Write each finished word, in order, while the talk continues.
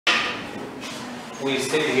we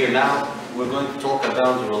stay here now, we're going to talk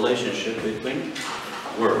about the relationship between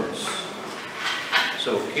words.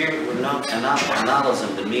 So here we're not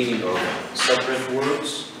analyzing the meaning of separate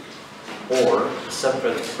words or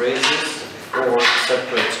separate phrases or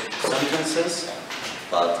separate sentences,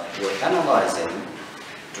 but we're analyzing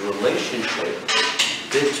the relationship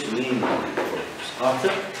between words.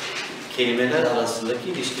 Artık kelimeler arasındaki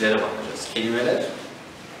ilişkilere bakacağız. Kelimeler,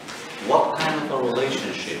 what kind of a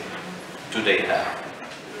relationship do they have?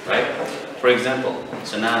 Right? For example,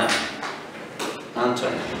 synonym,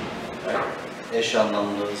 antonym, right? Eş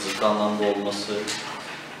anlamlı, zıt anlamlı olması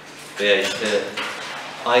veya işte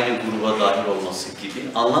aynı gruba dahil olması gibi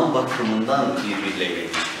anlam bakımından birbirleriyle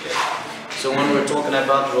ilişkiler. So when we're talking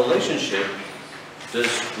about relationship,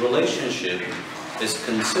 this relationship is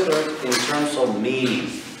considered in terms of meaning.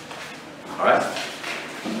 Alright?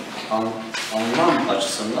 Anlam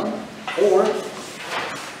açısından or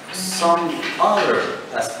some other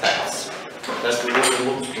aspects. That's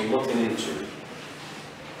what we're looking into.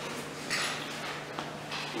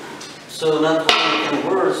 So not only can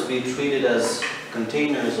words be treated as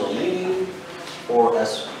containers of meaning or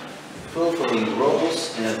as fulfilling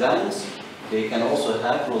roles in events, they can also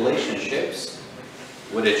have relationships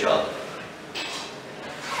with each other.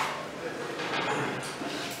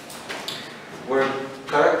 We're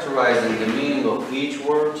characterizing the meaning of each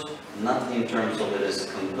word not in terms of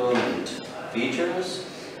its component features,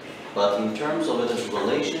 but in terms of its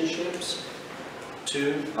relationships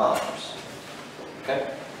to others. Okay?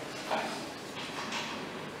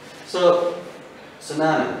 So,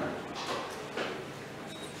 synonym.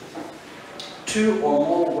 Two or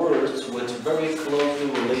more words with very closely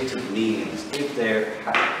related meanings. If they're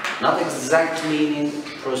not exact meaning,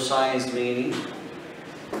 precise meaning,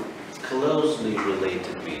 closely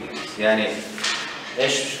related meanings. Yani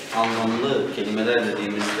eş anlamlı kelimeler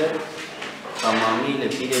dediğimizde tamamıyla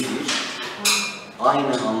birebir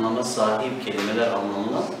aynı anlama sahip kelimeler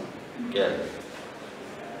anlamına gelmiyor.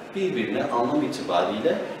 Birbirine anlam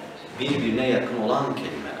itibariyle birbirine yakın olan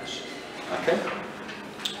kelimeler. Okay?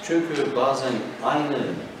 Çünkü bazen aynı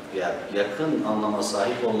yakın anlama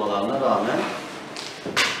sahip olmalarına rağmen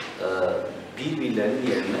birbirlerinin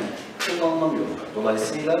yerine kullanılamıyorlar.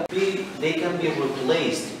 Dolayısıyla they can be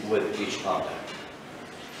replaced with each other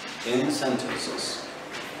in sentences.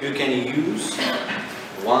 You can use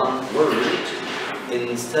one word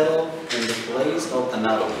instead of in the place of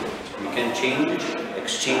another word. You can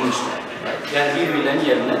exchange them. Right? Yani birbirlerinin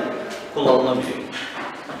yerine kullanılabiliyor.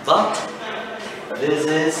 But this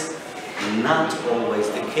is not always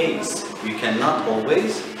the case. You cannot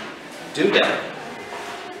always do that.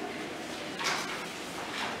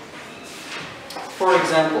 For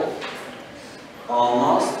example,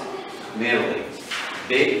 almost, merely,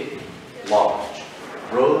 big, large,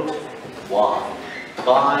 broad, wide,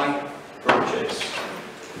 buy, purchase.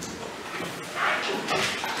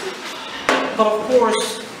 But of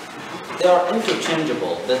course, they are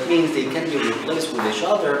interchangeable. That means they can be replaced with each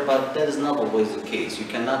other, but that is not always the case. You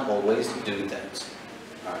cannot always do that.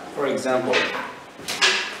 For example,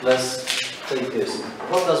 let's take this.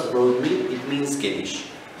 What does broad mean? It means geniş.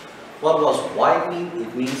 What does wide mean?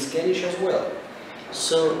 It means geniş as well.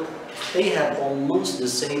 So they have almost the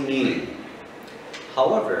same meaning.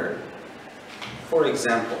 However, for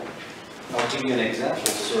example, I'll give you an example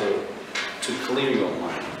so to clear your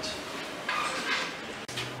mind.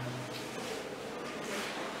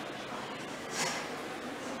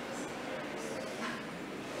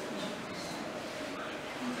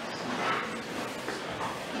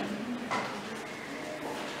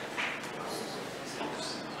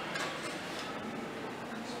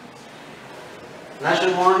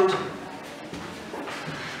 Nationwide,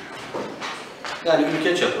 yani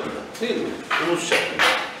ülke çapında, değil mi? Ulus çapında.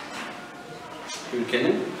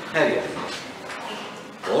 Ülkenin her yerinde.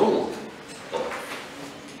 Doğru mu? Doğru.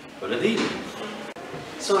 Öyle değil mi?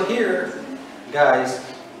 So here, guys,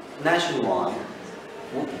 nationwide,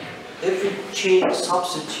 if we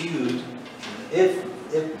substitute, if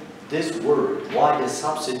this word, wide is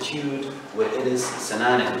substituted with its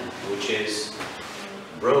synonym, which is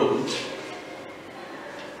broad,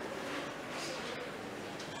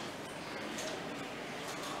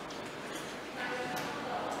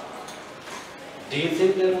 do you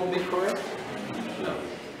think that will be correct? No.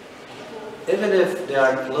 Even if they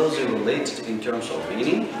are closely related in terms of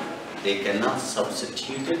meaning, they cannot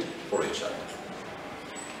substitute it for each other.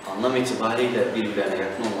 Anlam itibariyle birbirlerine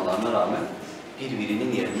yakın olmalarına rağmen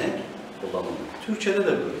birbirinin yerine kullanılmıyor. Türkçe'de de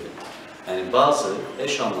böyle. Yani bazı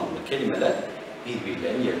eş anlamlı kelimeler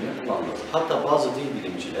birbirlerinin yerine kullanılmaz. Hatta bazı dil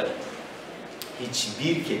bilimciler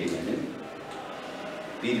hiçbir kelimenin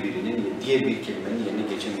birbirinin diğer bir kelimenin yerine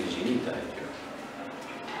geçemeyeceğini iddia ediyor.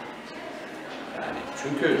 Yani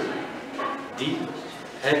çünkü dil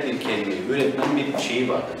her bir kelimeyi üretmenin bir şeyi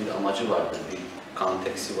vardır, bir amacı vardır, bir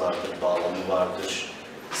konteksi vardır, bağlamı vardır,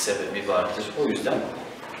 sebebi vardır. O yüzden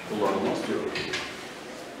kullanılmaz diyor.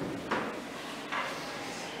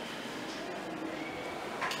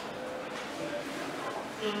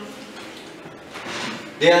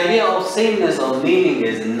 The idea of sameness of meaning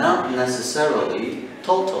is not necessarily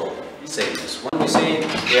total sameness. When we say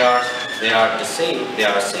they are the same,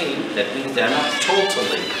 that means they are not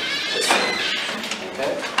totally the same.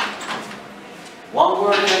 Okay? One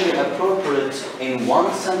word can be appropriate in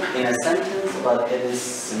a sentence, but it is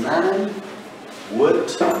synonym would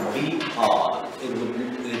be odd.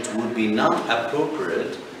 It would be not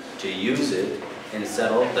appropriate to use it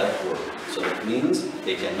instead of that word. So that means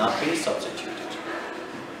they cannot be substituted.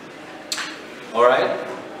 Alright?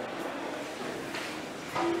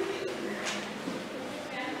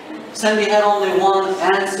 Sandy had only one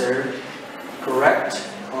answer correct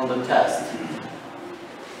on the test.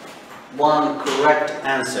 One correct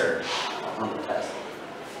answer on the test.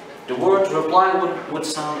 The word reply would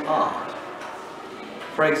sound odd.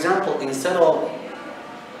 For example, instead of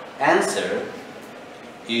answer,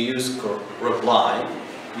 you use reply.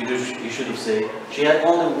 You should have said, she had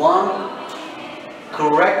only one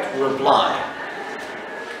correct reply.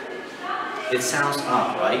 It sounds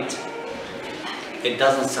odd, right? It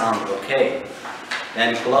doesn't sound okay.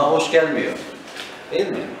 Yani kulağa hoş gelmiyor. Değil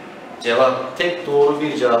mi? Cevap, tek doğru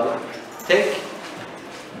bir cevabı, tek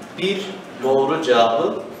bir doğru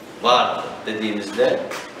cevabı var dediğimizde,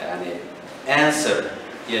 yani answer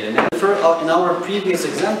yerine. In our previous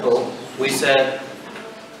example, we said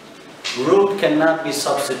road cannot be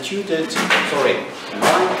substituted,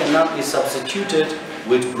 line cannot be substituted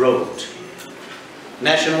with road.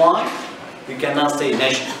 Nationwide, you cannot say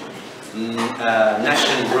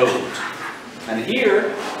national road. And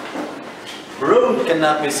here, road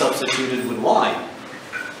cannot be substituted with wine.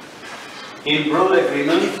 In broad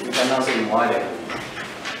agreement, you cannot say wide agreement.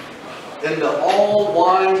 In the all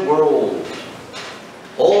wide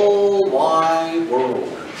world,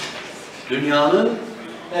 dünyanın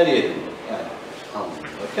her yerinde.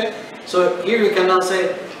 Okay? So here you cannot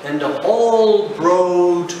say in the whole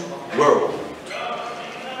broad world.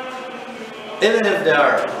 Even if they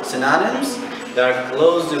are synonyms, they are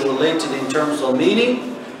closely related in terms of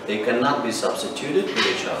meaning, they cannot be substituted with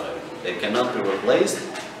each other. They cannot be replaced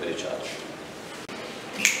with each other.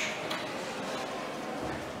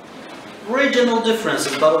 Regional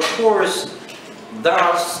differences, but of course, there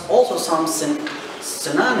are also some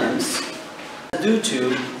synonyms due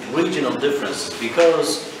to regional differences,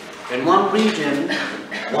 because in one region,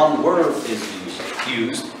 one word is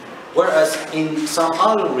used, whereas in some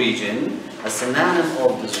other region, a synonym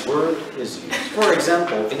of this word is used. For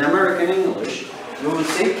example, in American English, we would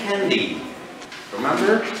say candy.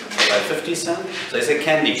 Remember? Like 50 cents? So they say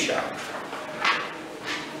candy shop.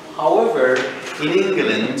 However, in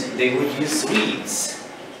England, they would use sweets.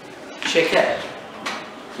 Şeker,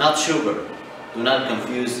 not sugar. Do not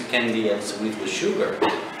confuse candy and sweet with sugar.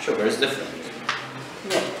 Sugar is different.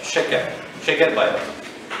 No, şeker. Şeker bayrağı.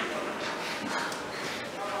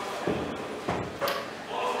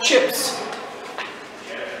 Chips.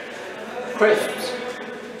 Crisps.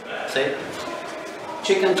 Say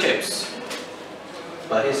chicken chips.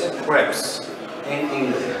 But he said crepes in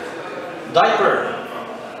English. Diaper.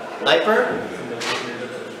 Diaper?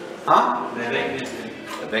 Huh?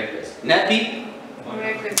 Bebek bezi. Nappy?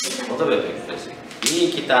 O da bebek bezi. Niye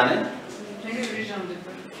iki tane?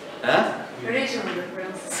 Huh? Regional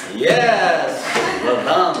differences. Yes! Well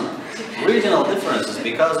done. Regional differences,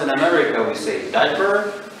 because in America we say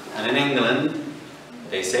diaper, and in England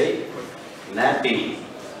they say nappy.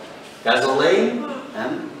 Gasoline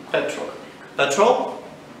and petrol. Petrol?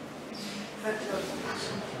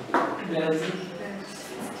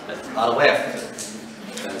 Arabaya.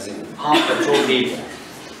 Ham petrol değil.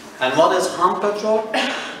 And what is ham petrol?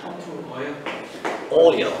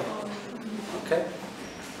 Oil. Okay?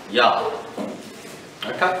 Yeah.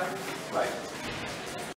 Okay? Right.